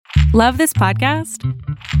Love this podcast?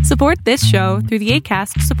 Support this show through the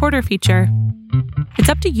Acast supporter feature. It's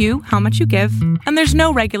up to you how much you give, and there's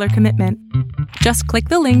no regular commitment. Just click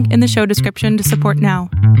the link in the show description to support now.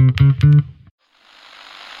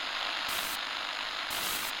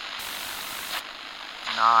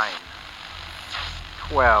 Nine,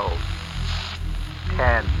 12,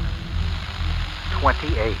 10,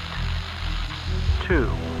 28, 2,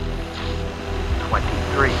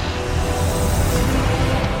 23.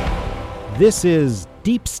 This is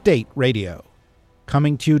Deep State Radio,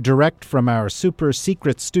 coming to you direct from our super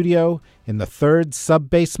secret studio in the third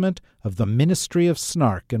sub-basement of the Ministry of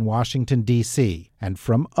Snark in Washington, D.C., and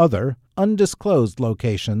from other undisclosed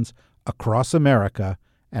locations across America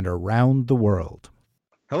and around the world.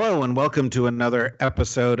 Hello, and welcome to another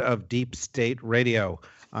episode of Deep State Radio.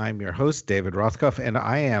 I'm your host, David Rothkopf, and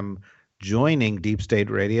I am joining Deep State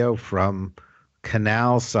Radio from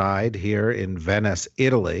Canal Side here in Venice,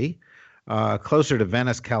 Italy. Closer to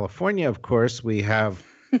Venice, California, of course, we have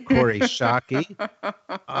Kori Schake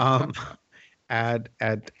out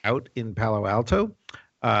in Palo Alto.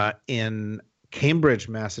 In Cambridge,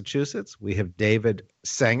 Massachusetts, we have David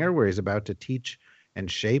Sanger, where he's about to teach and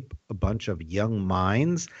shape a bunch of young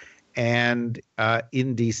minds. And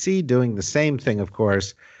in D.C., doing the same thing, of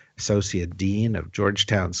course, Associate Dean of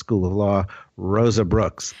Georgetown School of Law, Rosa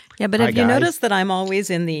Brooks. Yeah, but have you noticed that I'm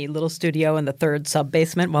always in the little studio in the third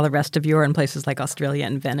sub-basement while the rest of you are in places like Australia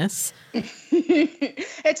and Venice?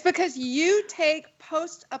 It's because you take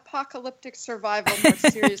post-apocalyptic survival more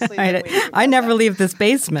seriously than we do. I never leave this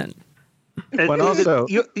basement. But also,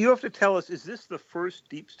 you have to tell us, is this the first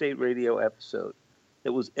Deep State Radio episode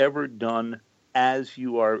that was ever done as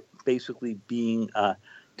you are basically being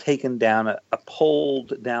taken down,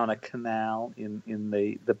 pulled down a canal in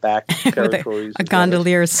the back territories? With a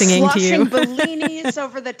gondolier singing to you. Slushing Bellinis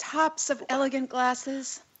over the tops of elegant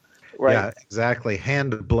glasses. Right. Yeah, exactly.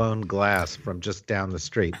 Hand-blown glass from just down the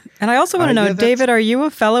street. And I also want to know, David, are you a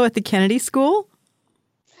fellow at the Kennedy School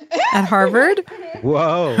at Harvard?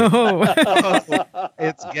 Whoa. Oh.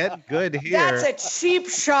 It's getting good here. That's a cheap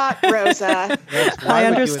shot, Rosa. I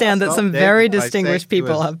understand that some very distinguished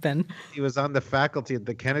people have been. He was on the faculty at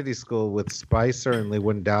the Kennedy School with Spicer and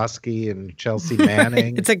Lewandowski and Chelsea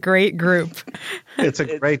Manning. It's a great group. It's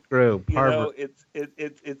a great group. Harvard.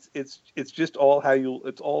 It's just all how you.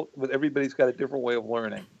 It's all. Everybody's got a different way of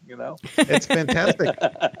learning. You know. It's fantastic.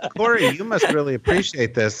 Kori, you must really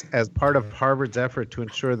appreciate this as part of Harvard's effort to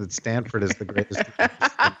ensure that Stanford is the greatest.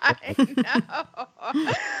 I know.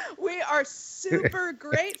 We are super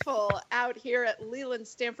grateful out here at Leland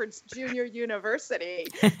Stanford's Junior University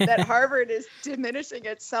that Harvard is diminishing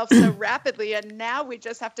itself so rapidly, and now we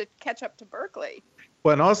just have to catch up to Berkeley.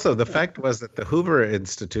 Well, and also the fact was that the Hoover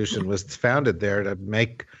Institution was founded there to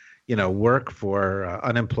make, work for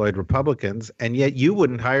unemployed Republicans, and yet you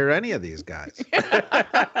wouldn't hire any of these guys.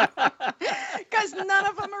 Because none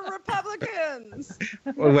of them are Republicans.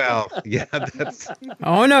 Well, yeah, that's...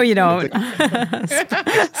 Oh, no, you don't.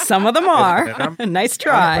 Some of them are. Nice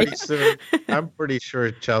try. I'm pretty sure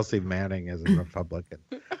Chelsea Manning is a Republican.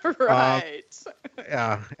 Right.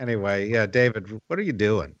 Yeah. Anyway, yeah, David, what are you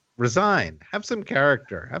doing? Resign. Have some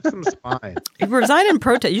character. Have some spine. Resign in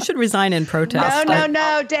protest. You should resign in protest.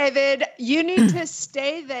 No, David. You need to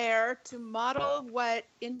stay there to model what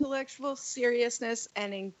intellectual seriousness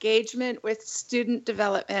and engagement with student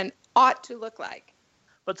development ought to look like.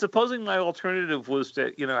 But supposing my alternative was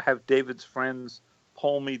to, have David's friends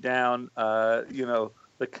pull me down, the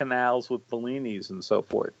canals with Bellinis and so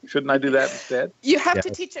forth. Shouldn't I do that instead? You have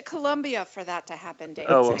to teach at Columbia for that to happen,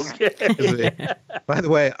 David. Oh, okay. By the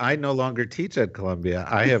way, I no longer teach at Columbia.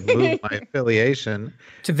 I have moved my affiliation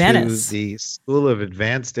to Venice, to the School of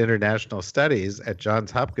Advanced International Studies at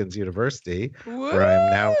Johns Hopkins University, Woo! where I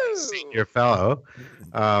am now a senior fellow,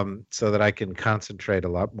 so that I can concentrate a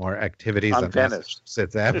lot more activities on Venice.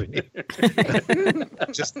 Massachusetts Avenue.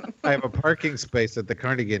 I have a parking space at the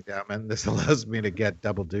Carnegie Endowment. This allows me to get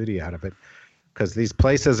double duty out of it because these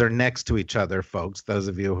places are next to each other, folks. Those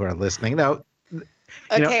of you who are listening now.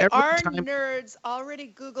 Okay, our nerds already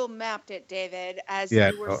Google mapped it, David, as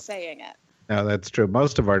you were saying it. No, that's true.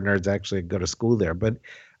 Most of our nerds actually go to school there, but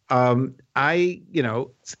every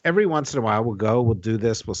once in a while we'll do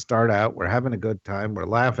this. We'll start out, we're having a good time, we're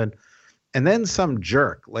laughing. And then some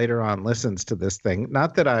jerk later on listens to this thing.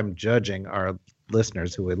 Not that I'm judging our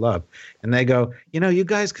listeners who we love. And they go, you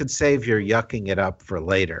guys could save your yucking it up for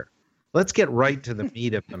later. Let's get right to the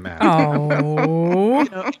meat of the matter. Oh.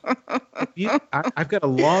 I've got a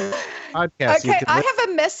long podcast. Okay, I have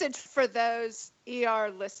a message for those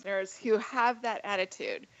ER listeners who have that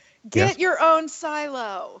attitude. Get your own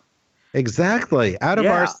silo. Exactly. Out of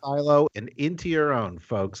our silo and into your own,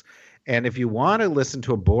 folks. And if you want to listen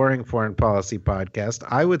to a boring foreign policy podcast,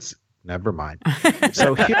 I would... Never mind.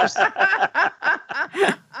 So here's...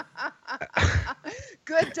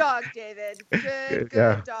 Good dog, David.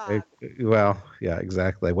 Good dog. Well, yeah,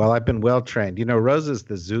 exactly. Well, I've been well trained. You know, Rosa's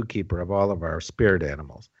the zookeeper of all of our spirit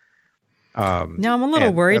animals. No, I'm a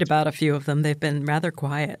little worried about a few of them. They've been rather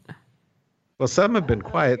quiet. Well, some have been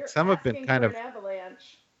quiet. Some have been kind of...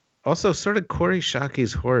 Avalanche. Also, sort of Corey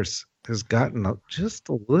Shockey's horse has gotten just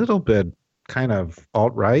a little bit kind of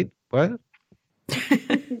alt-right. What?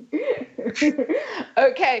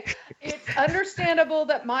 Okay, it's understandable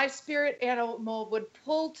that my spirit animal would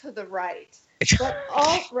pull to the right, but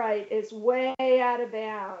alt-right is way out of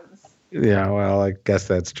bounds. Yeah, well, I guess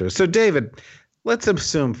that's true. So, David, let's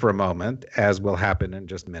assume for a moment, as will happen in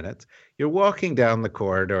just minutes, you're walking down the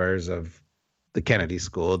corridors of the Kennedy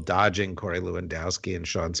School, dodging Corey Lewandowski and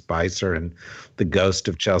Sean Spicer and the ghost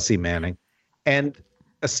of Chelsea Manning, and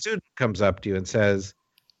a student comes up to you and says,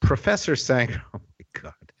 Professor Sanger, oh my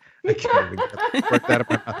God, I can't even work that up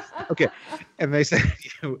my mouth. Okay, and they say to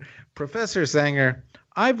you, Professor Sanger,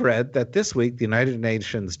 I've read that this week the United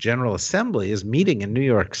Nations General Assembly is meeting in New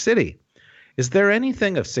York City. Is there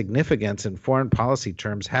anything of significance in foreign policy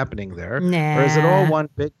terms happening there? Nah. Or is it all one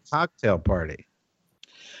big cocktail party?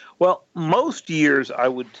 Well, most years I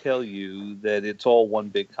would tell you that it's all one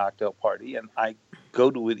big cocktail party, and I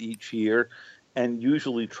go to it each year and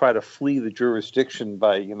usually try to flee the jurisdiction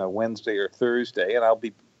by, Wednesday or Thursday, and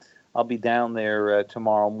I'll be down there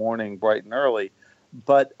tomorrow morning bright and early.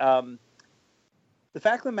 But the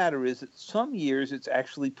fact of the matter is that some years it's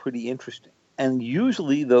actually pretty interesting. And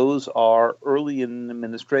usually those are early in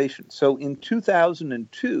administration. So in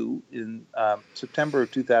 2002, in September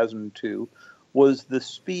of 2002, was the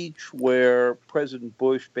speech where President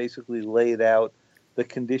Bush basically laid out the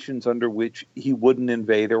conditions under which he wouldn't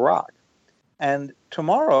invade Iraq. And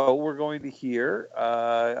tomorrow we're going to hear,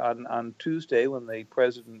 on Tuesday when the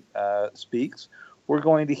president speaks, we're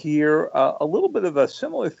going to hear a little bit of a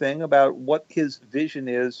similar thing about what his vision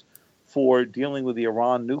is for dealing with the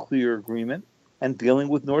Iran nuclear agreement and dealing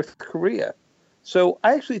with North Korea. So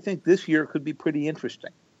I actually think this year could be pretty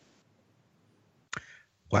interesting.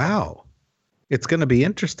 Wow. It's going to be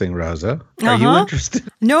interesting, Rosa. Are you interested?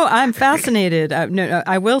 No, I'm fascinated.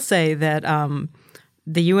 I will say that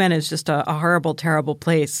the UN is just a horrible, terrible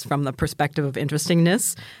place from the perspective of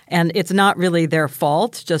interestingness. And it's not really their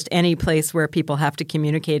fault. Just any place where people have to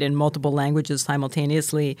communicate in multiple languages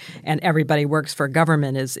simultaneously and everybody works for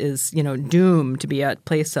government is doomed to be a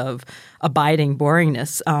place of abiding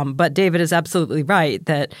boringness. But David is absolutely right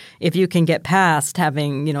that if you can get past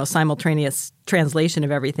having, simultaneous translation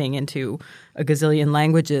of everything into a gazillion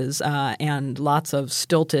languages and lots of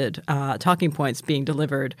stilted talking points being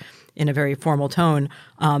delivered in a very formal tone,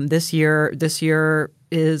 this year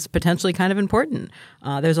is potentially kind of important.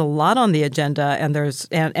 There's a lot on the agenda, and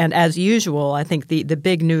and as usual, I think the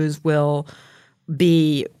big news will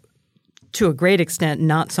be, to a great extent,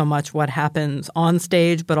 not so much what happens on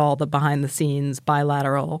stage, but all the behind-the-scenes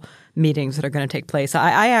bilateral meetings that are going to take place.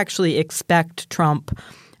 I actually expect Trump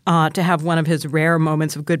to have one of his rare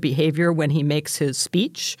moments of good behavior when he makes his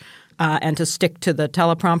speech and to stick to the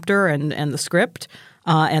teleprompter and the script.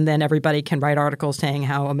 And then everybody can write articles saying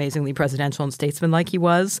how amazingly presidential and statesmanlike he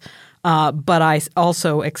was. But I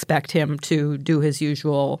also expect him to do his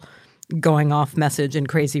usual going off message in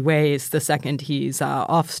crazy ways the second he's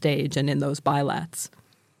off stage and in those bilats.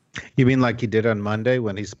 You mean like he did on Monday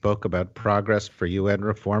when he spoke about progress for UN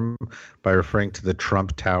reform by referring to the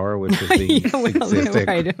Trump Tower, which is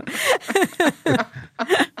the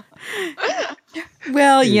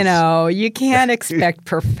Well, you can't expect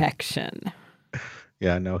perfection.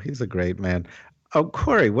 Yeah, no, he's a great man. Oh,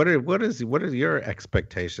 Corey, what are your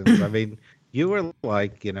expectations? I mean, you were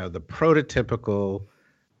like, the prototypical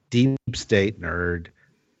deep state nerd.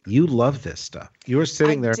 You love this stuff. You were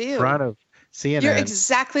sitting there in front of CNN. You're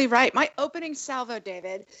exactly right. My opening salvo,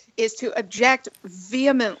 David, is to object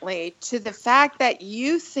vehemently to the fact that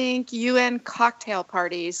you think UN cocktail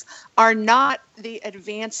parties are not the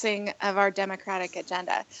advancing of our democratic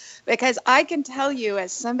agenda. Because I can tell you,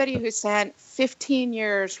 as somebody who spent 15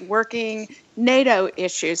 years working NATO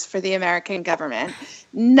issues for the American government,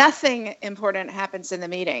 nothing important happens in the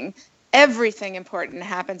meeting. Everything important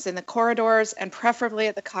happens in the corridors and preferably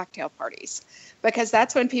at the cocktail parties, because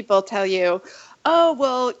that's when people tell you, oh,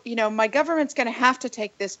 well, my government's going to have to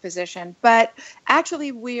take this position. But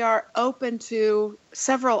actually, we are open to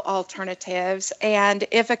several alternatives. And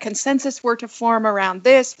if a consensus were to form around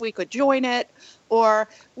this, we could join it. Or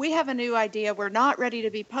we have a new idea. We're not ready to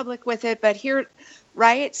be public with it, but here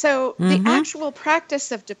right? So the actual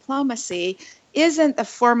practice of diplomacy isn't the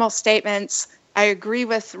formal statements. I agree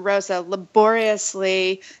with Rosa,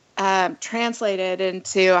 laboriously translated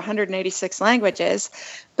into 186 languages,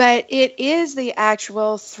 but it is the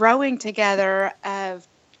actual throwing together of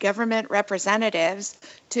government representatives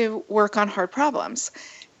to work on hard problems.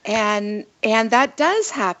 And that does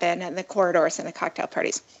happen in the corridors and the cocktail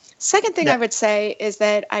parties. Second thing I would say is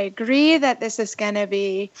that I agree that this is going to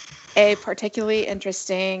be a particularly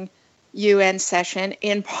interesting UN session,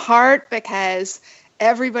 in part because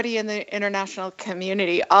everybody in the international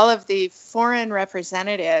community, all of the foreign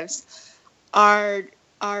representatives, are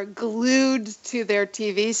glued to their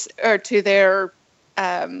TVs or to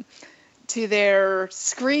their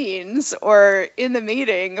screens or in the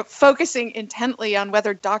meeting, focusing intently on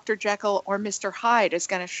whether Dr. Jekyll or Mr. Hyde is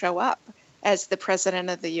going to show up as the President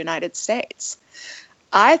of the United States.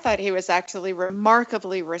 I thought he was actually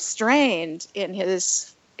remarkably restrained in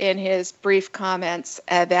his brief comments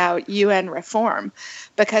about UN reform,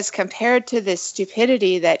 because compared to the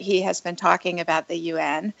stupidity that he has been talking about the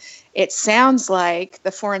UN, it sounds like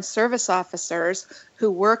the foreign service officers who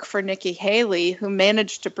work for Nikki Haley, who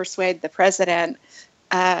managed to persuade the president,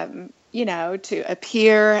 to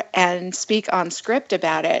appear and speak on script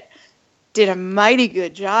about it, did a mighty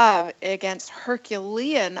good job against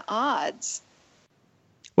Herculean odds.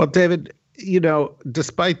 Well, David,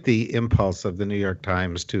 despite the impulse of the New York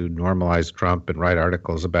Times to normalize Trump and write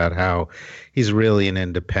articles about how he's really an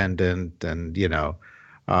independent and, he's not.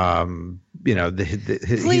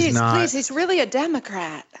 Please, he's really a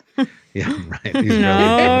Democrat. Yeah, right.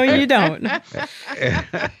 No, you don't.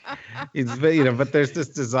 But there's this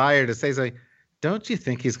desire to say something. Don't you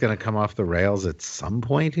think he's going to come off the rails at some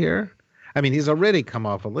point here? I mean, he's already come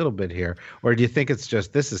off a little bit here. Or do you think it's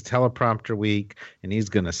just this is teleprompter week and he's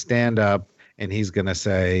going to stand up and he's going to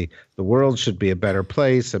say the world should be a better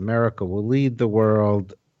place, America will lead the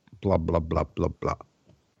world, blah, blah, blah, blah, blah?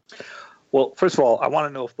 Well, first of all, I want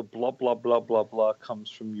to know if the blah, blah, blah, blah, blah comes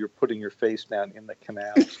from your putting your face down in the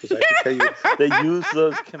canals. Because I can tell you, they use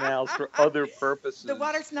those canals for other purposes. The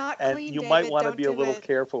water's not and clean, you David. might want to be a little it.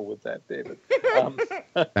 careful with that, David.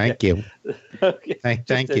 Thank you. Okay.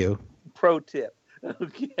 Thank you. Pro tip.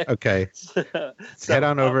 Okay. So head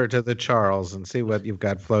on over to the Charles and see what you've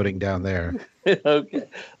got floating down there. Okay.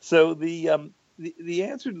 So the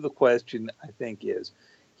answer to the question, I think, is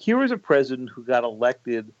here is a president who got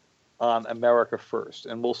elected on America First,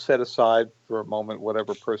 and we'll set aside for a moment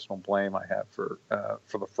whatever personal blame I have for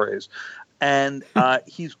the phrase, and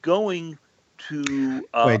he's going to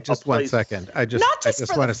wait just 1 second. I just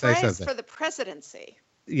want to say something for the presidency.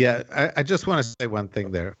 Yeah, I just want to say one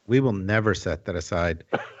thing there. We will never set that aside.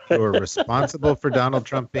 You are responsible for Donald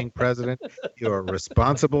Trump being president. You are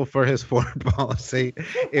responsible for his foreign policy.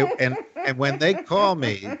 And when they call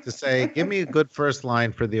me to say, give me a good first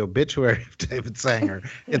line for the obituary of David Sanger,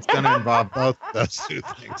 it's going to involve both of those two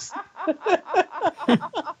things.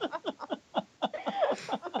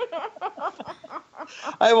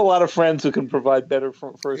 I have a lot of friends who can provide better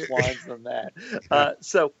first lines than that.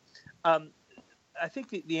 I think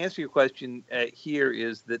the answer to your question here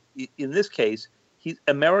is that in this case,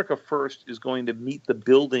 America First is going to meet the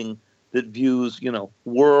building that views,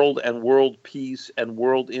 world and world peace and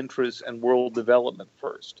world interests and world development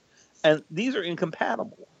first. And these are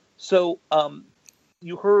incompatible. So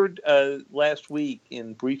you heard last week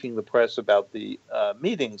in briefing the press about the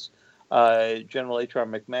meetings, General H.R.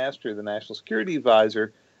 McMaster, the National Security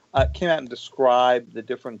Advisor, came out and described the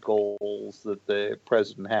different goals that the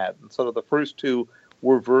president had. And so the first two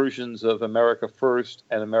were versions of America First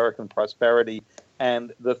and American Prosperity.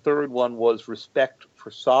 And the third one was respect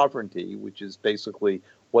for sovereignty, which is basically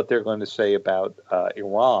what they're going to say about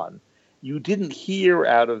Iran. You didn't hear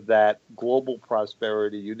out of that global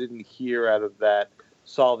prosperity. You didn't hear out of that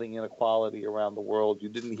solving inequality around the world. You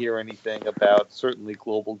didn't hear anything about certainly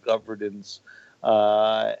global governance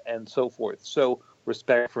and so forth. So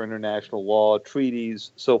respect for international law,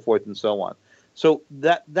 treaties, so forth and so on. So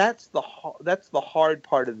that's the hard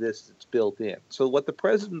part of this that's built in. So what the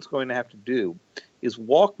president's going to have to do is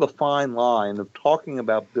walk the fine line of talking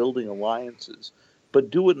about building alliances,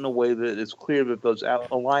 but do it in a way that is clear that those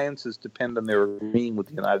alliances depend on their agreeing with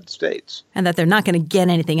the United States. And that they're not going to get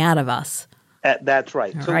anything out of us. That's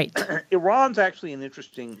right. All so right. Iran's actually an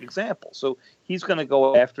interesting example. So he's going to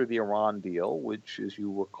go after the Iran deal, which, as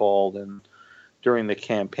you recalled, during the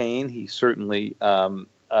campaign, he certainly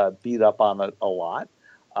beat up on it a lot.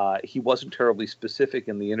 He wasn't terribly specific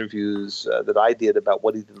in the interviews that I did about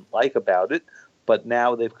what he didn't like about it, but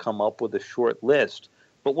now they've come up with a short list.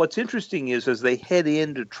 But what's interesting is as they head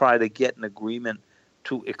in to try to get an agreement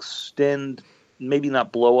to extend maybe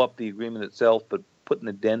not blow up the agreement itself, but put an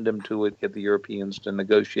addendum to it, get the Europeans to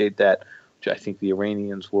negotiate that, which I think the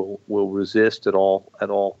Iranians will resist at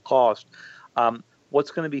all cost.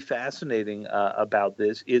 What's going to be fascinating about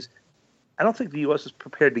this is I don't think the U.S. is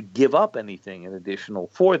prepared to give up anything in additional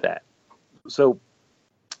for that. So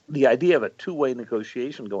the idea of a two-way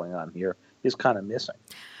negotiation going on here is kind of missing.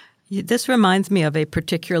 This reminds me of a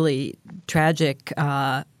particularly tragic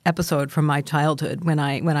episode from my childhood when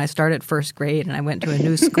I started first grade and I went to a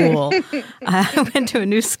new school.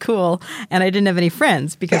 And I didn't have any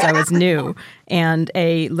friends because I was new. And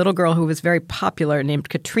a little girl who was very popular named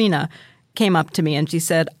Katrina came up to me and she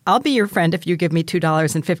said, "I'll be your friend if you give me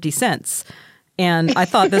 $2.50. And I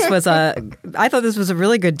thought this was a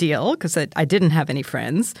really good deal because I didn't have any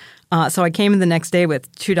friends. So I came in the next day with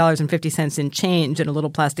 $2.50 in change in a little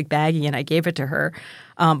plastic baggie, and I gave it to her.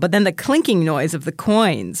 But then the clinking noise of the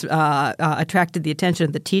coins attracted the attention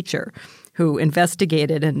of the teacher, who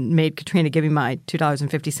investigated and made Katrina give me my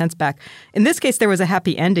 $2.50 back. In this case, there was a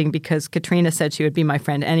happy ending because Katrina said she would be my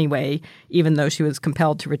friend anyway, even though she was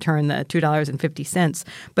compelled to return the $2.50.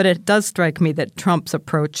 But it does strike me that Trump's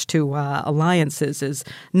approach to alliances is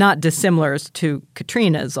not dissimilar to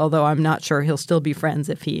Katrina's, although I'm not sure he'll still be friends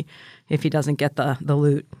if he doesn't get the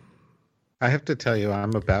loot. I have to tell you,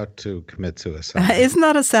 I'm about to commit suicide. Isn't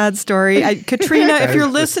that a sad story? Katrina, if you're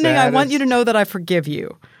listening, I want you to know that I forgive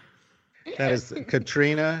you. That is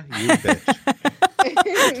Katrina, you bitch.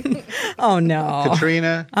 Oh, no.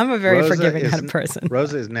 Katrina. I'm a very forgiving kind of person.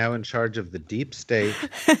 Rosa is now in charge of the deep state.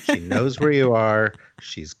 She knows where you are.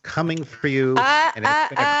 She's coming for you. No,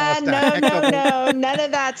 none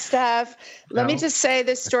of that stuff. Let me just say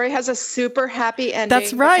this story has a super happy ending.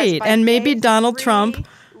 That's right. And maybe Donald Trump.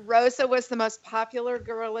 Rosa was the most popular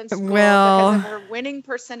girl in school because of her winning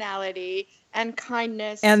personality and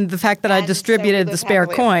kindness. And the fact that I distributed the spare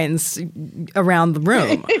coins around the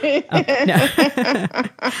room.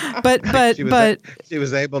 But she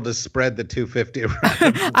was able to spread the $2.50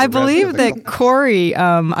 around. I believe that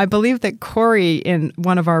Corey in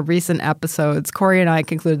one of our recent episodes, Corey and I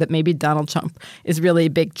concluded that maybe Donald Trump is really a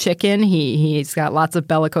big chicken. He's got lots of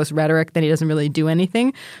bellicose rhetoric, then he doesn't really do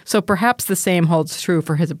anything. So perhaps the same holds true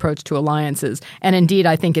for his approach to alliances. And indeed,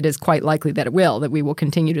 I think it is quite likely that that we will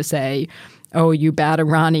continue to say, "Oh, you bad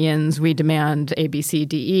Iranians, we demand A, B, C,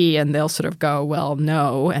 D, E," and they'll sort of go, "Well,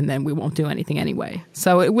 no," and then we won't do anything anyway.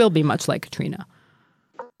 So it will be much like Katrina.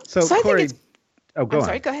 So Corey, go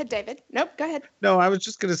ahead, David. Nope, go ahead. No, I was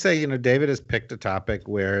just going to say, David has picked a topic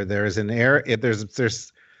where there's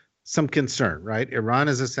there's some concern, right? Iran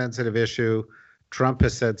is a sensitive issue. Trump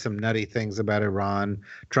has said some nutty things about Iran.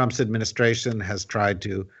 Trump's administration has tried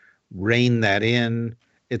to rein that in.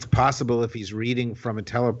 It's possible if he's reading from a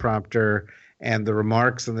teleprompter and the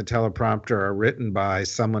remarks in the teleprompter are written by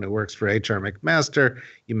someone who works for H.R. McMaster,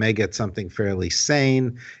 you may get something fairly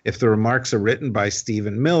sane. If the remarks are written by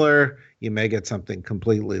Stephen Miller, you may get something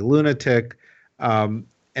completely lunatic. And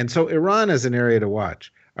so Iran is an area to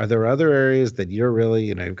watch. Are there other areas that you're really,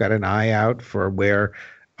 you've got an eye out for where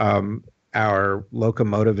our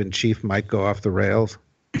locomotive in chief might go off the rails?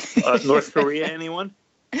 North Korea, anyone?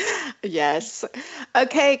 Yes.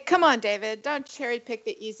 Okay, come on, David. Don't cherry pick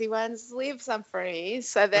the easy ones. Leave some for me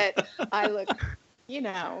so that I look,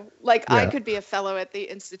 I could be a fellow at the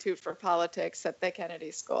Institute for Politics at the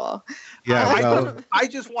Kennedy School. Yeah, I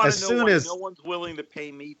just want to know why no one's willing to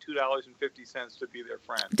pay me $2.50 to be their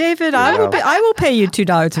friend. David, I will pay you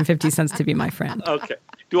 $2.50 to be my friend. Okay.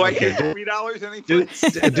 Do I get $3 anything?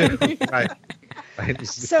 Right.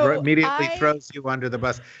 So immediately throws you under the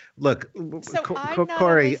bus. Look,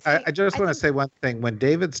 Corey, I just want to say one thing. When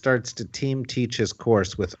David starts to team teach his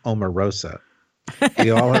course with Omarosa,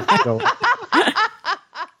 we all have to go.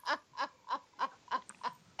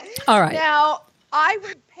 All right. Now, I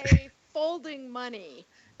would pay folding money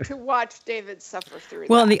to watch David suffer through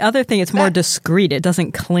Well, and the other thing, it's more discreet. It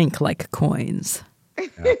doesn't clink like coins.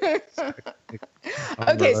 Okay,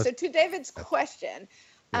 so to David's question,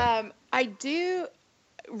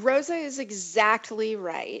 Rosa is exactly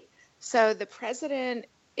right. So the president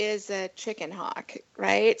is a chicken hawk,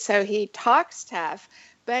 right? So he talks tough,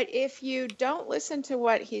 but if you don't listen to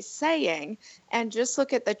what he's saying and just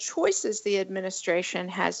look at the choices the administration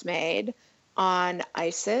has made on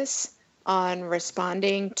ISIS, on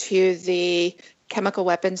responding to the chemical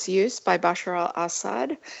weapons use by Bashar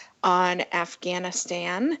al-Assad, on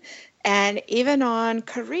Afghanistan, and even on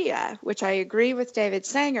Korea, which I agree with David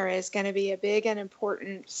Sanger is going to be a big and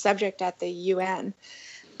important subject at the UN.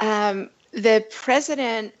 The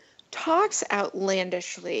president talks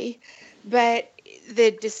outlandishly, but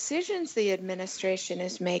the decisions the administration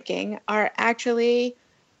is making are actually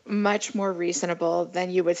much more reasonable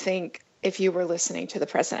than you would think if you were listening to the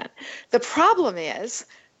president. The problem is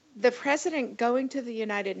the president going to the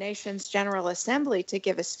United Nations General Assembly to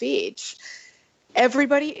give a speech.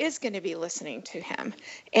 Everybody is going to be listening to him.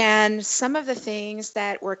 And some of the things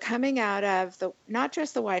that were coming out of not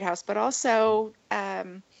just the White House, but also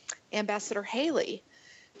Ambassador Haley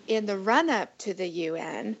in the run-up to the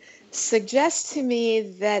UN suggests to me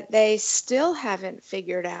that they still haven't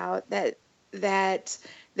figured out that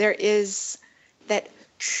there is that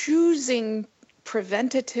choosing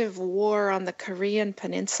preventative war on the Korean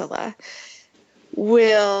Peninsula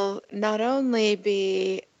will not only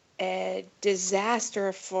be a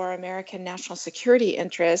disaster for American national security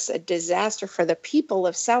interests, a disaster for the people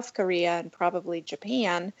of South Korea and probably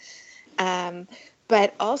Japan,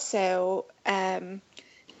 but also, as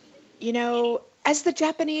the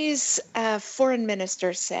Japanese foreign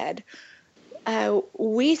minister said,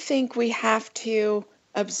 we think we have to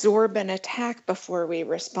absorb an attack before we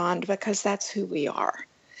respond because that's who we are.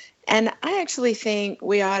 And I actually think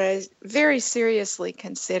we ought to very seriously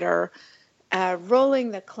consider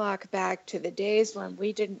rolling the clock back to the days when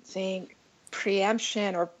we didn't think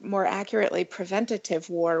preemption, or more accurately, preventative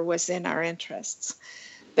war was in our interests.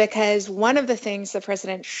 Because one of the things the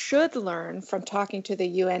president should learn from talking to the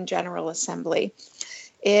UN General Assembly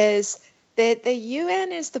is that the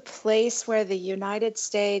UN is the place where the United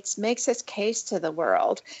States makes its case to the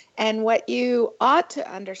world. And what you ought to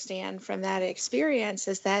understand from that experience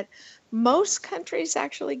is that most countries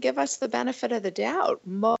actually give us the benefit of the doubt.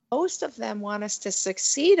 Most of them want us to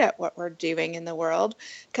succeed at what we're doing in the world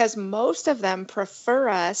because most of them prefer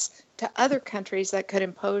us to other countries that could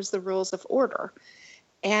impose the rules of order.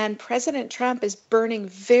 And President Trump is burning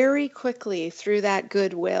very quickly through that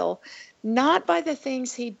goodwill, not by the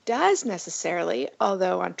things he does necessarily,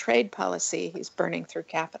 although on trade policy he's burning through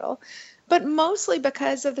capital, but mostly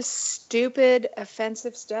because of the stupid,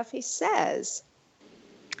 offensive stuff he says.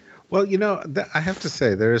 Well, I have to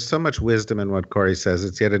say, there is so much wisdom in what Kori says.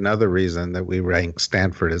 It's yet another reason that we rank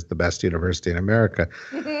Stanford as the best university in America.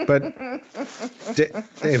 But,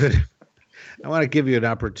 David, I want to give you an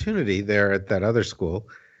opportunity there at that other school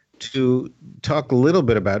to talk a little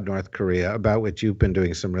bit about North Korea, about which you've been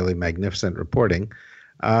doing some really magnificent reporting,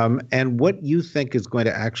 and what you think is going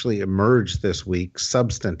to actually emerge this week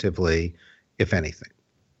substantively, if anything.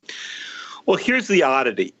 Well, here's the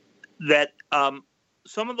oddity, that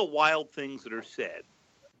some of the wild things that are said,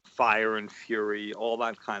 fire and fury, all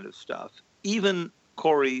that kind of stuff, even,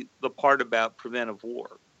 Kori, the part about preventive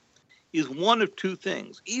war, is one of two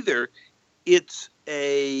things. Either it's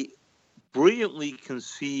a brilliantly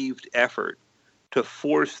conceived effort to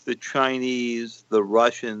force the Chinese, the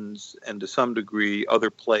Russians, and to some degree other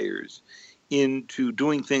players into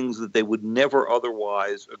doing things that they would never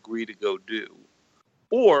otherwise agree to go do.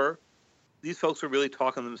 Or these folks are really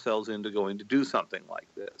talking themselves into going to do something like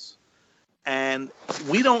this. And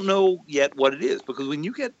we don't know yet what it is, because when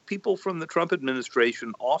you get people from the Trump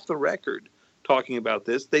administration off the record talking about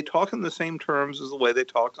this, they talk in the same terms as the way they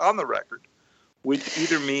talk on the record, which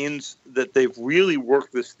either means that they've really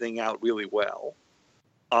worked this thing out really well,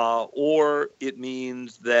 or it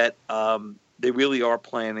means that they really are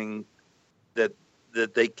planning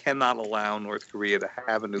that they cannot allow North Korea to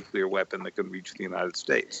have a nuclear weapon that can reach the United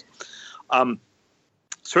States.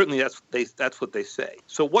 Certainly, that's what they say.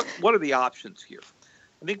 So what are the options here?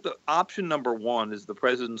 I think the option number one is the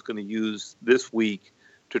president's going to use this week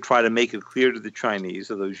to try to make it clear to the Chinese,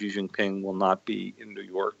 although Xi Jinping will not be in New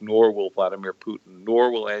York, nor will Vladimir Putin, nor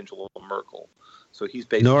will Angela Merkel. So he's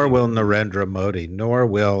basically... Nor will Narendra Modi, nor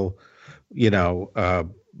will, I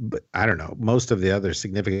don't know, most of the other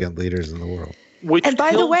significant leaders in the world. And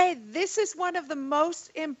by the way, this is one of the most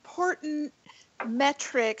important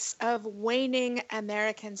metrics of waning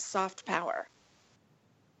American soft power.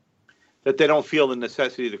 That they don't feel the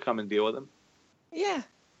necessity to come and deal with them? Yeah.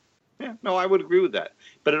 Yeah, no, I would agree with that.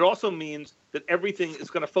 But it also means that everything is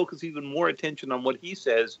going to focus even more attention on what he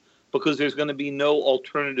says, because there's going to be no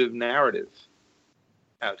alternative narrative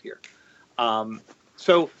out here.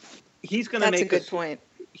 So he's going to make... That's a good point.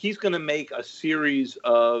 He's going to make a series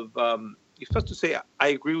of... you're supposed to say, I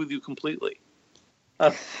agree with you completely.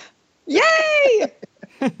 Yay!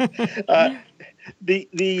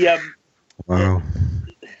 Wow.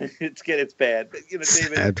 It's bad.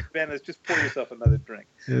 David, Ben, just pour yourself another drink.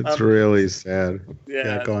 It's really sad.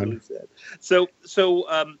 Yeah, go on. Really sad. So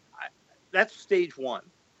that's stage one.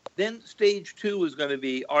 Then stage two is going to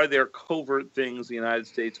be, are there covert things the United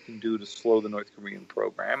States can do to slow the North Korean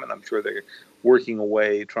program? And I'm sure they're working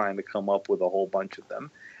away trying to come up with a whole bunch of them.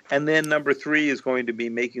 And then number three is going to be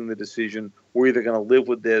making the decision, we're either going to live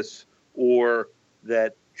with this, or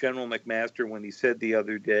that General McMaster when he said the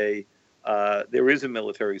other day, there is a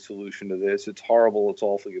military solution to this. It's horrible. It's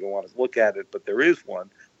awful. You don't want to look at it, but there is one,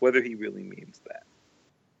 whether he really means that.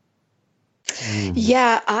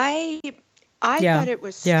 Yeah, I thought it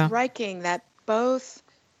was striking that both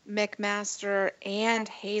McMaster and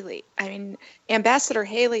Haley, Ambassador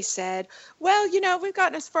Haley said, well, we've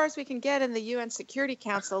gotten as far as we can get in the UN Security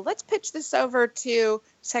Council. Let's pitch this over to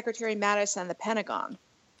Secretary Mattis and the Pentagon,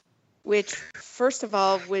 which, first of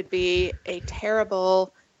all, would be a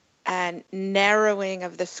terrible and narrowing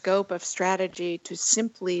of the scope of strategy to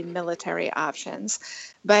simply military options.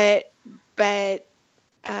 But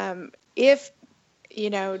if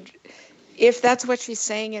that's what she's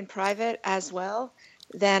saying in private as well,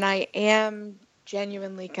 then I am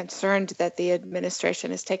genuinely concerned that the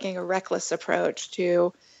administration is taking a reckless approach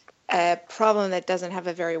to a problem that doesn't have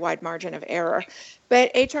a very wide margin of error.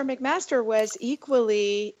 But H.R. McMaster was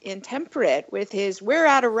equally intemperate with his, we're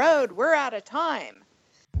out of road, we're out of time.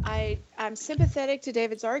 I'm sympathetic to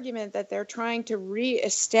David's argument that they're trying to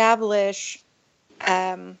reestablish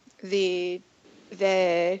the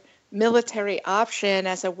military option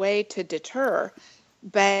as a way to deter,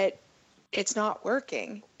 but it's not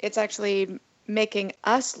working. It's actually making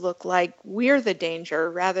us look like we're the danger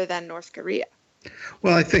rather than North Korea.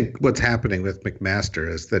 Well, I think what's happening with McMaster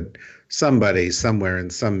is that somebody somewhere in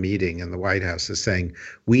some meeting in the White House is saying,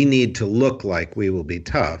 we need to look like we will be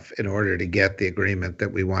tough in order to get the agreement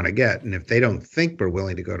that we want to get. And if they don't think we're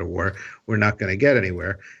willing to go to war, we're not going to get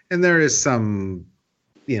anywhere. And there is some,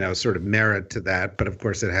 sort of merit to that. But of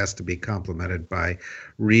course, it has to be complemented by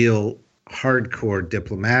real hardcore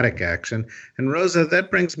diplomatic action. And Rosa, that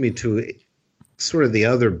brings me to sort of the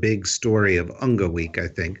other big story of Unga Week, I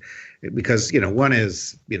think. Because, one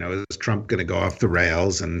is, is Trump going to go off the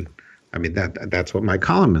rails? And I mean, that's what my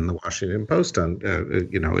column in the Washington Post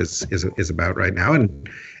is about right now. And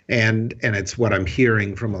it's what I'm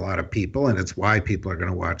hearing from a lot of people, and it's why people are going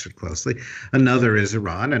to watch it closely. Another is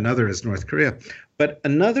Iran. Another is North Korea. But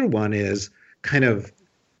another one is kind of,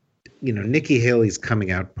 Nikki Haley's coming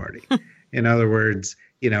out party. In other words,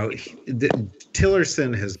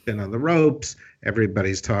 Tillerson has been on the ropes.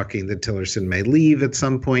 Everybody's talking that Tillerson may leave at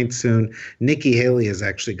some point soon. Nikki Haley has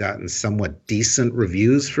actually gotten somewhat decent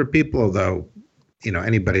reviews for people, although,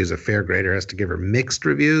 anybody who's a fair grader has to give her mixed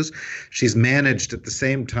reviews. She's managed at the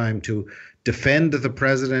same time to defend the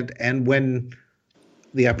president and, when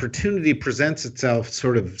the opportunity presents itself,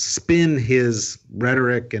 sort of spin his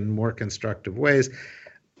rhetoric in more constructive ways.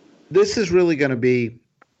 This is really going to be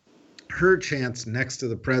her chance next to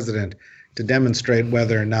the president to demonstrate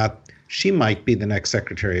whether or not she might be the next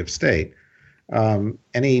Secretary of State.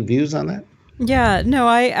 Any views on that? Yeah, no,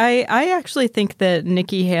 I actually think that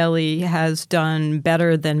Nikki Haley has done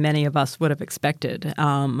better than many of us would have expected.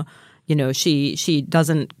 She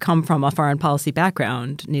doesn't come from a foreign policy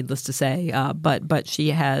background, needless to say, but she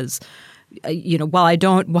has. While I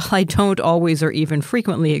don't always or even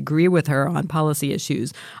frequently agree with her on policy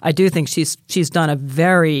issues, I do think she's done a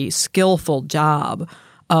very skillful job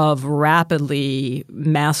of rapidly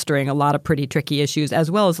mastering a lot of pretty tricky issues, as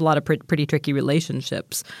well as a lot of pretty tricky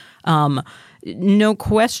relationships. No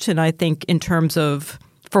question, I think, in terms of,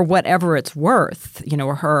 for whatever it's worth,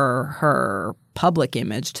 her public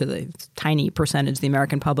image to the tiny percentage of the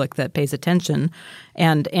American public that pays attention,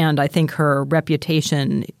 and I think her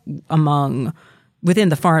reputation within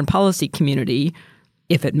the foreign policy community,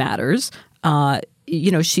 if it matters,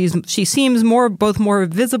 she seems both more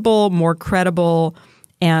visible, more credible,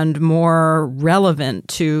 and more relevant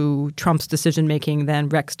to Trump's decision making than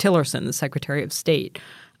Rex Tillerson, the Secretary of State.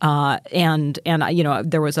 And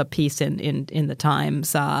there was a piece in the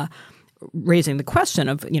Times raising the question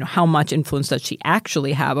of, how much influence does she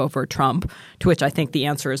actually have over Trump, to which I think the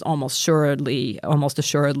answer is almost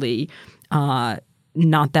assuredly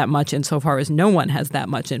not that much, insofar as no one has that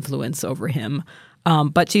much influence over him.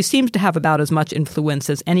 But she seems to have about as much influence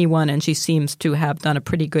as anyone, and she seems to have done a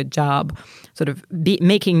pretty good job sort of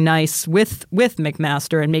making nice with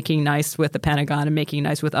McMaster and making nice with the Pentagon and making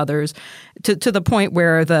nice with others to the point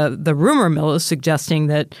where the rumor mill is suggesting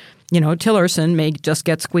that Tillerson may just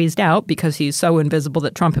get squeezed out because he's so invisible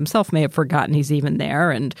that Trump himself may have forgotten he's even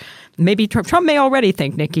there. And maybe Trump may already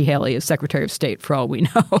think Nikki Haley is Secretary of State, for all we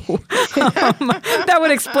know. That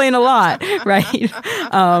would explain a lot, right?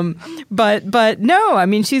 But no, I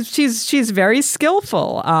mean, she's very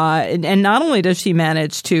skillful. And not only does she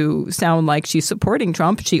manage to sound like she's supporting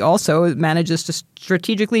Trump, she also manages to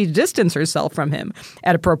strategically distance herself from him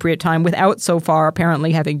at appropriate time without so far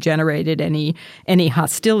apparently having generated any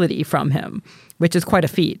hostility from him, which is quite a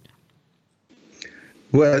feat.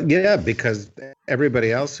 Well, yeah, because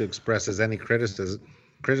everybody else who expresses any criticism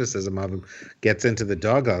criticism of him, gets into the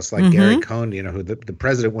doghouse like Gary Cohn, who the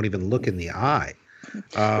president won't even look in the eye.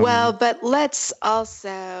 Well, but let's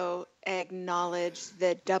also acknowledge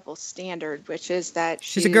the double standard, which is that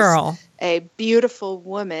she's a girl, a beautiful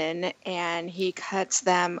woman, and he cuts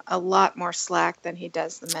them a lot more slack than he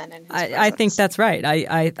does the men in his presence. I think that's right.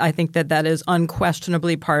 I think that is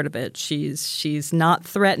unquestionably part of it. She's not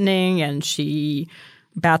threatening, and she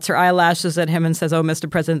bats her eyelashes at him and says, "Oh, Mr.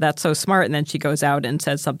 President, that's so smart." And then she goes out and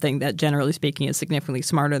says something that, generally speaking, is significantly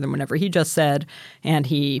smarter than whatever he just said, and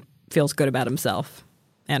he feels good about himself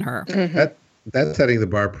and her. That's setting the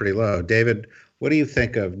bar pretty low. David, what do you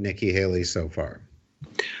think of Nikki Haley so far?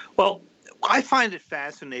 Well, I find it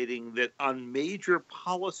fascinating that on major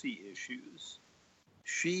policy issues,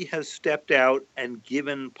 she has stepped out and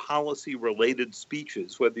given policy-related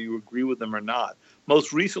speeches, whether you agree with them or not.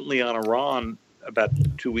 Most recently on Iran, about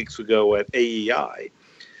 2 weeks ago at AEI,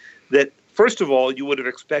 that, first of all, you would have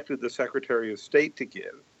expected the Secretary of State to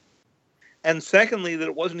give. And secondly, that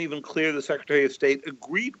it wasn't even clear the Secretary of State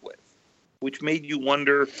agreed with, which made you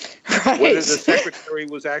wonder whether the Secretary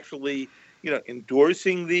was actually,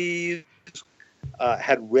 endorsing these,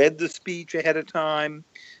 had read the speech ahead of time.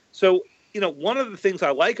 So, one of the things I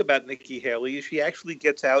like about Nikki Haley is she actually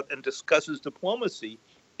gets out and discusses diplomacy,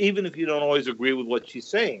 even if you don't always agree with what she's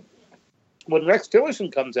saying. When Rex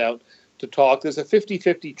Tillerson comes out to talk, there's a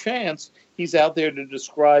 50-50 chance he's out there to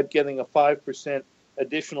describe getting a 5%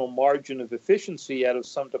 additional margin of efficiency out of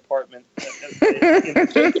some department.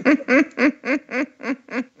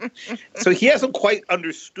 So he hasn't quite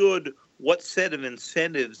understood what set of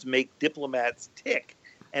incentives make diplomats tick,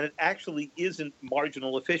 and it actually isn't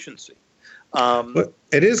marginal efficiency. But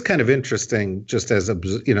it is kind of interesting, just as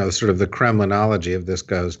sort of the Kremlinology of this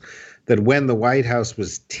goes, that when the White House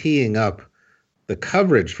was teeing up the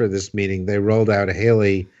coverage for this meeting, they rolled out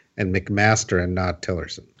Haley and McMaster and not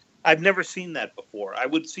Tillerson. I've never seen that before. I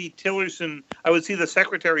would see Tillerson, I would see the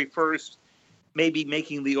secretary first, maybe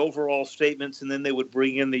making the overall statements, and then they would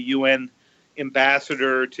bring in the UN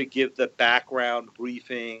ambassador to give the background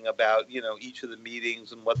briefing about, each of the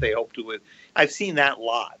meetings and what they hope to. I've seen that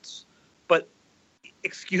lots. But,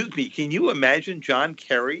 excuse me, can you imagine John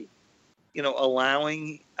Kerry,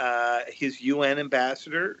 allowing his UN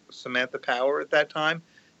ambassador, Samantha Power at that time,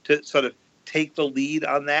 to sort of take the lead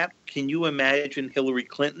on that? Can you imagine Hillary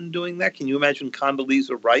Clinton doing that? Can you imagine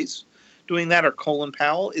Condoleezza Rice doing that, or Colin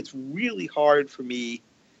Powell? It's really hard for me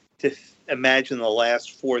to imagine the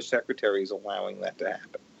last 4 secretaries allowing that to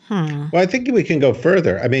happen. Well, I think we can go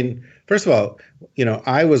further. I mean, first of all,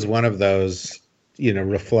 I was one of those,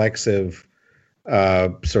 reflexive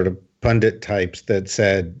sort of pundit types that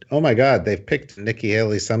said, oh my God, they've picked Nikki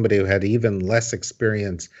Haley, somebody who had even less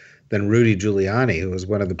experience than Rudy Giuliani, who was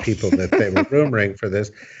one of the people that they were rumoring for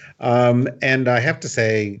this. And I have to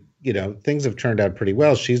say, things have turned out pretty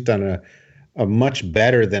well. She's done a much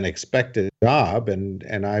better than expected job.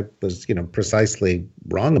 And I was, precisely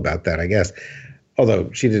wrong about that, I guess.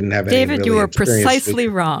 Although she didn't have any David, really you were precisely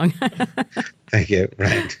wrong. Thank you.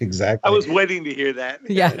 Right. Exactly. I was waiting to hear that.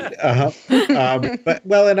 Yeah.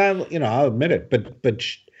 I'll admit it,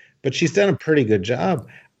 but she's done a pretty good job.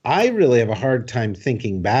 I really have a hard time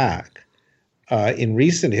thinking back in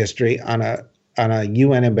recent history on a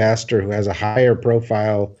UN ambassador who has a higher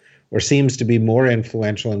profile or seems to be more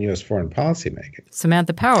influential in U.S. foreign policy making.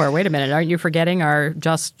 Samantha Power. Wait a minute. Aren't you forgetting our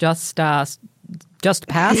just passed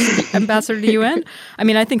ambassador to UN? I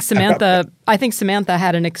mean, I think Samantha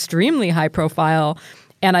had an extremely high profile,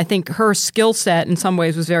 and I think her skill set in some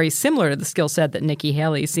ways was very similar to the skill set that Nikki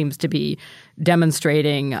Haley seems to be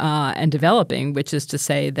demonstrating and developing, which is to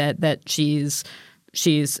say that she's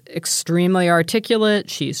extremely articulate,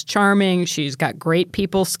 she's charming, she's got great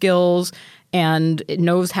people skills, and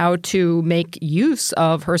knows how to make use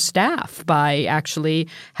of her staff by actually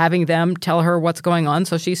having them tell her what's going on,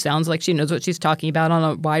 so she sounds like she knows what she's talking about on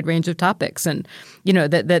a wide range of topics. And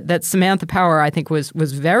that Samantha Power, I think, was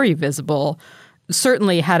very visible.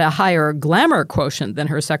 Certainly had a higher glamour quotient than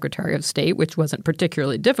her Secretary of State, which wasn't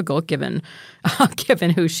particularly difficult given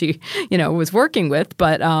who she was working with.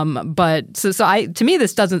 But to me,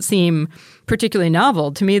 this doesn't seem particularly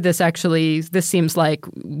novel. To me, this seems like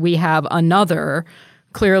we have another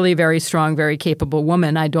clearly very strong, very capable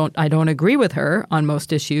woman. I don't agree with her on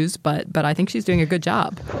most issues, but I think she's doing a good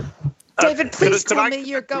job. David, please tell me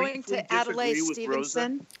you're going to Adlai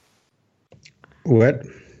Stevenson. What?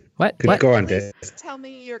 What? Go on, Dave. Please tell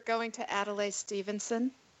me you're going to Adlai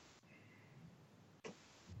Stevenson.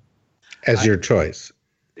 As your choice.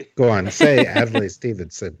 Go on, say Adlai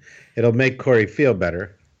Stevenson. It'll make Corey feel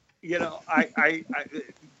better. I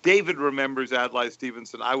David remembers Adlai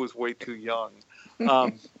Stevenson. I was way too young.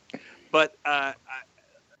 But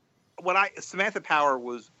Samantha Power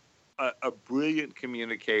was a brilliant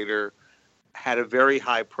communicator, had a very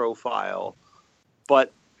high profile,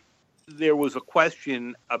 but there was a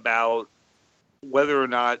question about whether or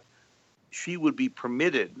not she would be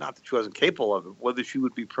permitted, not that she wasn't capable of it, whether she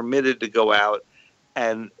would be permitted to go out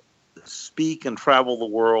and speak and travel the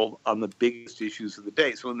world on the biggest issues of the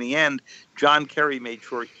day. So in the end, John Kerry made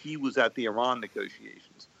sure he was at the Iran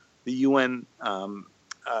negotiations. The UN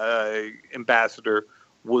ambassador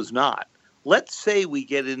was not. Let's say we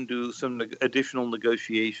get into some additional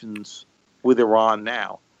negotiations with Iran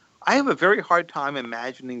now. I have a very hard time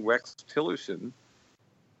imagining Rex Tillerson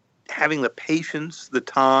having the patience, the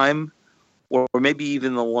time, or maybe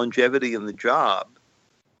even the longevity in the job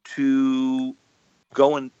to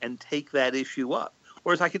go and take that issue up.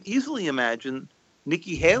 Whereas I could easily imagine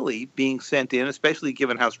Nikki Haley being sent in, especially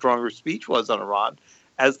given how strong her speech was on Iran,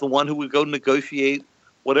 as the one who would go negotiate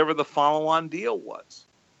whatever the follow-on deal was.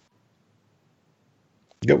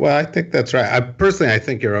 Yeah, well, I think that's right. I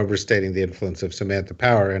think you're overstating the influence of Samantha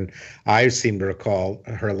Power, and I seem to recall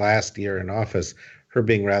her last year in office, her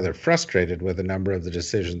being rather frustrated with a number of the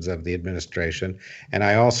decisions of the administration. And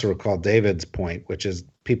I also recall David's point, which is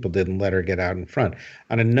people didn't let her get out in front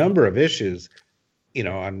on a number of issues,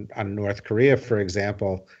 on North Korea, for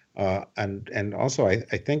example, and also I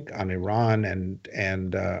think on Iran and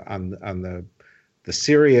on the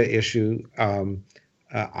Syria issue.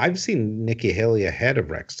 I've seen Nikki Haley ahead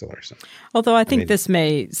of Rex Tillerson. Although I think this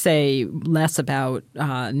may say less about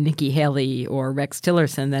Nikki Haley or Rex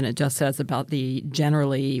Tillerson than it just says about the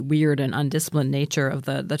generally weird and undisciplined nature of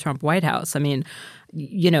the Trump White House. I mean,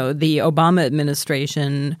 the Obama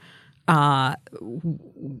administration,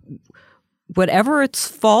 whatever its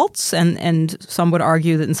faults, and some would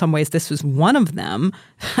argue that in some ways this was one of them,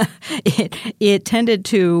 it tended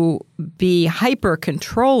to be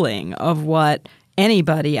hyper-controlling of what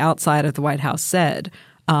anybody outside of the White House said,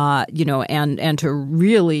 and to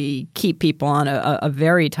really keep people on a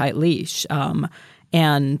very tight leash.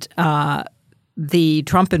 And the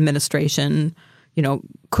Trump administration,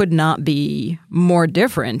 could not be more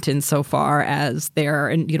different insofar as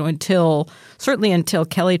until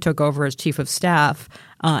Kelly took over as chief of staff,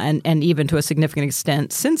 and even to a significant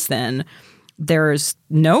extent since then, there's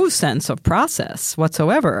no sense of process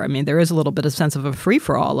whatsoever. I mean, there is a little bit of sense of a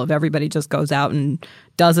free-for-all of everybody just goes out and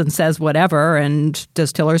does and says whatever. And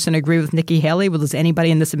does Tillerson agree with Nikki Haley? Well, does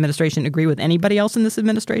anybody in this administration agree with anybody else in this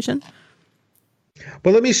administration?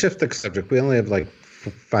 Well, let me shift the subject. We only have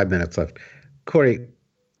 5 minutes left. Kori,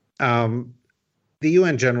 the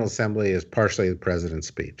UN General Assembly is partially the president's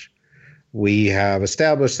speech. We have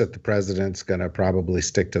established that the president's going to probably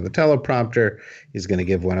stick to the teleprompter. He's going to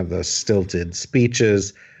give one of those stilted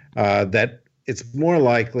speeches, that it's more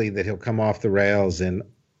likely that he'll come off the rails in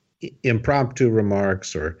impromptu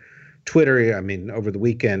remarks or Twitter. I mean, over the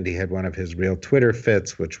weekend, he had one of his real Twitter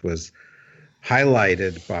fits, which was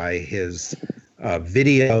highlighted by his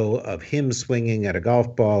video of him swinging at a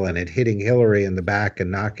golf ball and it hitting Hillary in the back and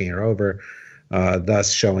knocking her over.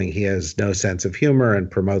 Thus showing he has no sense of humor and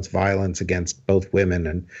promotes violence against both women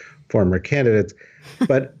and former candidates.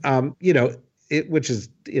 But,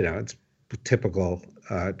 it's typical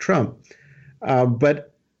Trump.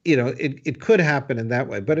 But, it could happen in that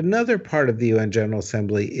way. But another part of the UN General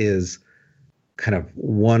Assembly is kind of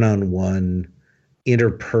one-on-one,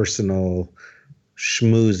 interpersonal,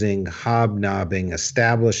 schmoozing, hobnobbing,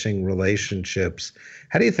 establishing relationships.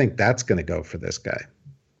 How do you think that's going to go for this guy?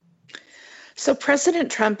 So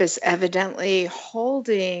President Trump is evidently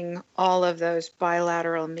holding all of those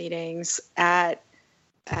bilateral meetings at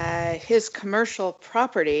his commercial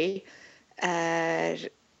property,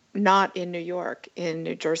 not in New York, in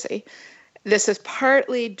New Jersey. This is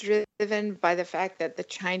partly driven by the fact that the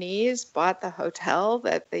Chinese bought the hotel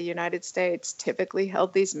that the United States typically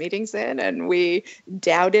held these meetings in, and we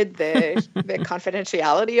doubted the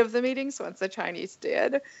confidentiality of the meetings once the Chinese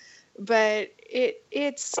did. But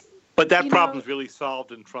it's... But that problem's really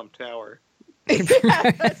solved in Trump Tower.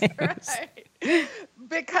 Yeah, that's right.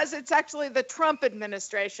 Because it's actually the Trump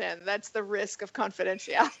administration that's the risk of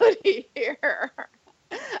confidentiality here.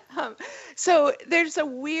 So there's a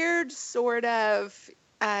weird sort of,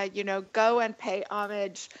 go and pay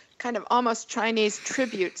homage, kind of almost Chinese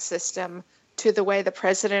tribute system to the way the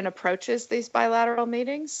president approaches these bilateral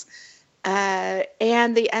meetings.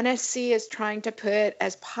 And the NSC is trying to put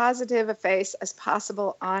as positive a face as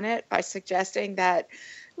possible on it by suggesting that,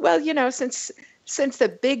 since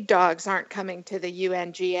the big dogs aren't coming to the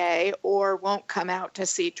UNGA or won't come out to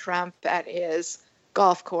see Trump at his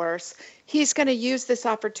golf course. He's going to use this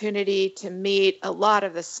opportunity to meet a lot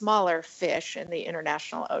of the smaller fish in the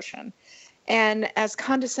international ocean. And as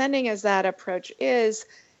condescending as that approach is,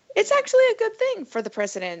 it's actually a good thing for the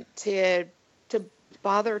president to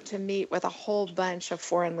bother to meet with a whole bunch of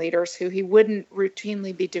foreign leaders who he wouldn't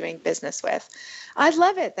routinely be doing business with. I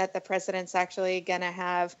love it that the president's actually going to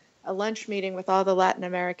have a lunch meeting with all the Latin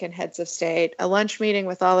American heads of state, a lunch meeting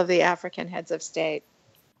with all of the African heads of state.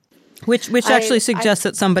 Which actually suggests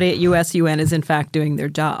that somebody at UN is in fact doing their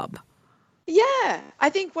job. Yeah, I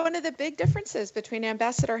think one of the big differences between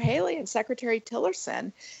Ambassador Haley and Secretary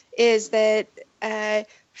Tillerson is that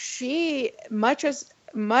she, much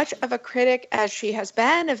of a critic as she has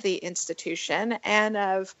been of the institution and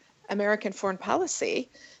of American foreign policy,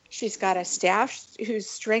 she's got a staff whose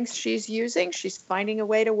strengths she's using. She's finding a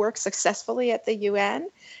way to work successfully at the UN.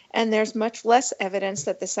 And there's much less evidence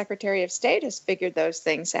that the Secretary of State has figured those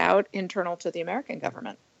things out internal to the American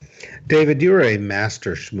government. David, you're a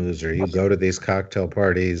master schmoozer. You go to these cocktail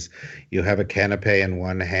parties, you have a canapé in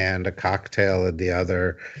one hand, a cocktail in the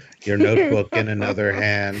other, your notebook in another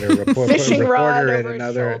hand, a reporter in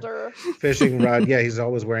another. Fishing rod. Yeah, he's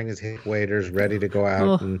always wearing his hip waders, ready to go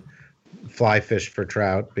out and fly fish for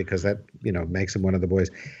trout because that, makes him one of the boys.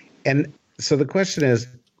 And so the question is,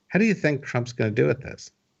 how do you think Trump's going to do with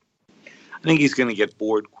this? I think he's going to get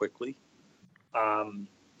bored quickly.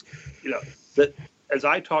 As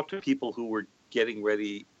I talk to people who were getting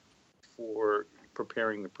ready for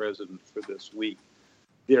preparing the president for this week,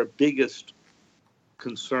 their biggest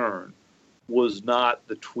concern was not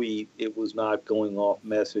the tweet. It was not going off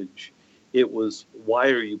message. It was, why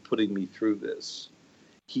are you putting me through this?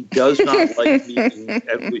 He does not like meetings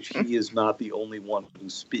at which he is not the only one who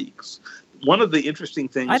speaks. One of the interesting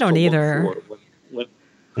things I don't either.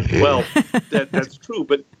 Well, that's true.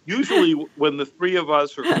 But usually when the three of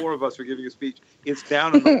us or four of us are giving a speech, it's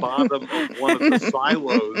down in the bottom of one of the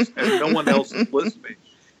silos and no one else is listening,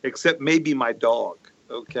 except maybe my dog.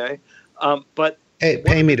 Okay. But hey,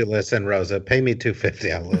 pay me to listen, Rosa. Pay me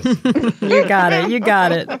 $250. I'll listen. You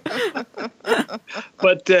got it.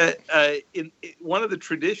 But one of the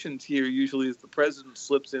traditions here usually is the president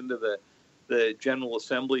slips into the General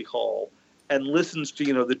Assembly Hall and listens to,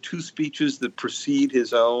 the two speeches that precede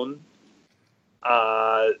his own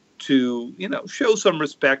to, show some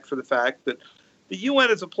respect for the fact that the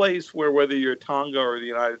UN is a place where whether you're Tonga or the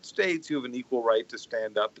United States, you have an equal right to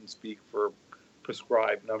stand up and speak for a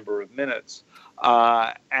prescribed number of minutes.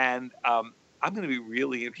 And I'm going to be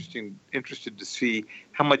really interested to see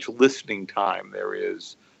how much listening time there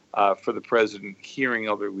is for the president hearing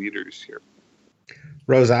other leaders here.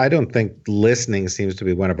 Rosa, I don't think listening seems to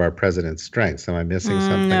be one of our president's strengths. Am I missing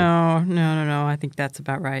something? No. I think that's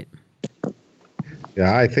about right.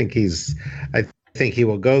 Yeah, I think he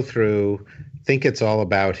will go through, think it's all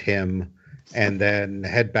about him, and then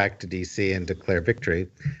head back to D.C. and declare victory.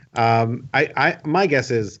 My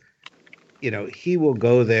guess is, he will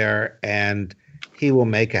go there and he will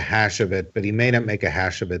make a hash of it, but he may not make a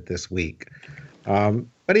hash of it this week.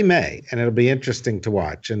 But he may, and it'll be interesting to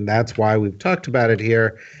watch. And that's why we've talked about it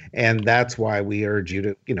here. And that's why we urge you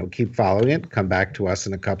to, keep following it, come back to us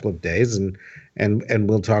in a couple of days, and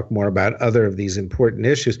we'll talk more about other of these important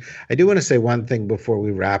issues. I do want to say one thing before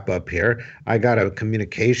we wrap up here. I got a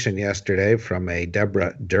communication yesterday from a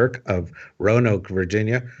Deborah Dirk of Roanoke,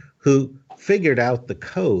 Virginia, who figured out the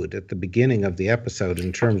code at the beginning of the episode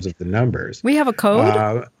in terms of the numbers. We have a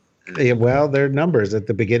code? Well, there are numbers at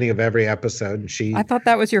the beginning of every episode. I thought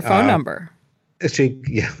that was your phone number.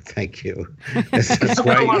 Thank you.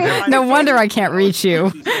 No wonder I can't reach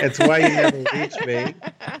you. That's why you never reach me.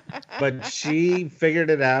 But she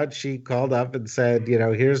figured it out. She called up and said,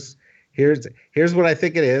 here's what I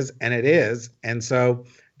think it is, and it is. And so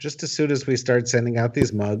just as soon as we start sending out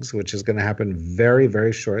these mugs, which is going to happen very,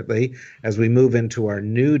 very shortly, as we move into our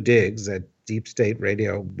new digs at Deep State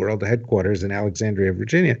Radio World Headquarters in Alexandria,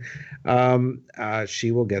 Virginia,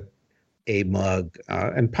 she will get a mug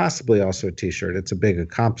and possibly also a T-shirt. It's a big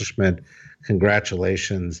accomplishment.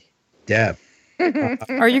 Congratulations, Deb.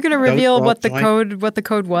 Are you going to reveal what the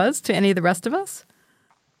code was to any of the rest of us?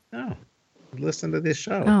 No. Listen to this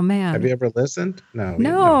show. Oh, man. Have you ever listened? No.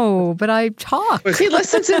 No, but I talk. He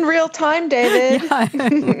listens in real time, David.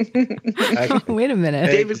 Yeah. Wait a minute.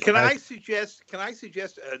 David, can I suggest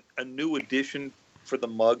a new addition for the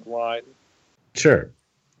mug line? Sure.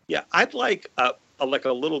 Yeah, I'd like a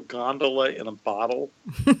little gondola in a bottle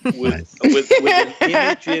with an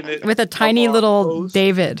image in it. With a tiny little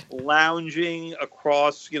David. Lounging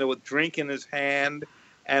across, with a drink in his hand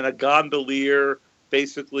and a gondolier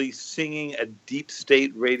basically singing a Deep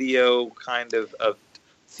State Radio kind of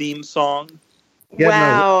theme song. Yeah,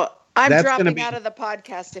 wow. No, I'm dropping out of the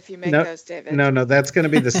podcast if you make those, David. No, that's going to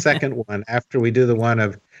be the second one after we do the one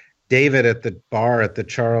of David at the bar at the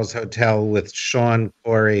Charles Hotel with Sean,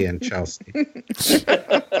 Corey, and Chelsea.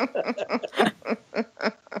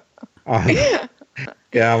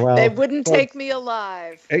 Yeah, well, they wouldn't take me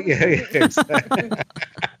alive.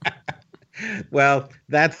 Well,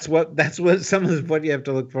 that's what some of what you have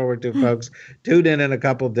to look forward to, folks. Tune in a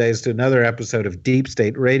couple of days to another episode of Deep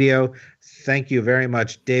State Radio. Thank you very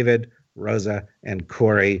much, David, Rosa, and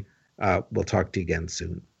Corey. We'll talk to you again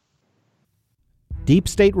soon. Deep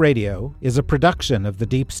State Radio is a production of the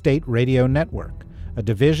Deep State Radio Network, a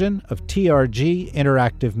division of TRG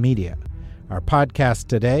Interactive Media. Our podcast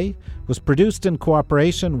today was produced in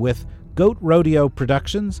cooperation with Goat Rodeo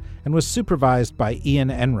Productions and was supervised by Ian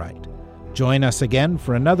Enright. Join us again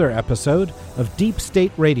for another episode of Deep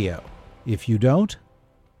State Radio. If you don't,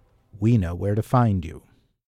 we know where to find you.